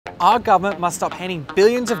our government must stop handing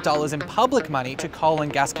billions of dollars in public money to coal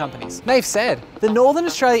and gas companies. NAIF said, the Northern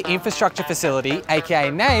Australia Infrastructure Facility,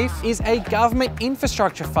 aka NAIF, is a government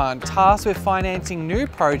infrastructure fund tasked with financing new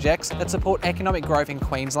projects that support economic growth in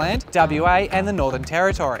Queensland, WA and the Northern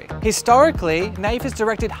Territory. Historically, NAIF has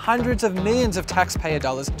directed hundreds of millions of taxpayer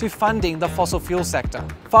dollars to funding the fossil fuel sector.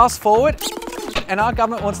 Fast forward, and our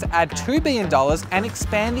government wants to add $2 billion and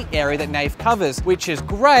expand the area that NAIF covers, which is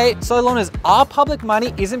great so long as our public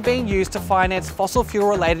money isn't being used to finance fossil fuel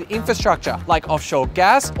related infrastructure like offshore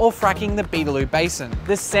gas or fracking the Beetaloo Basin.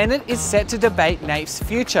 The Senate is set to debate NAIF's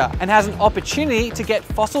future and has an opportunity to get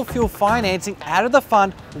fossil fuel financing out of the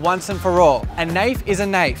fund once and for all. And NAIF is a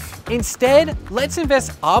NAIF. Instead, let's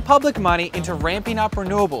invest our public money into ramping up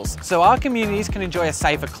renewables so our communities can enjoy a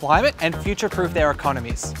safer climate and future-proof their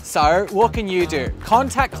economies. So what can you do?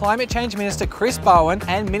 Contact Climate Change Minister Chris Bowen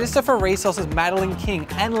and Minister for Resources Madeleine King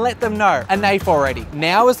and let them know. A NAIF already.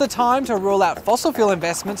 Now is the time to rule out fossil fuel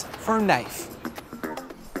investments from NAIF.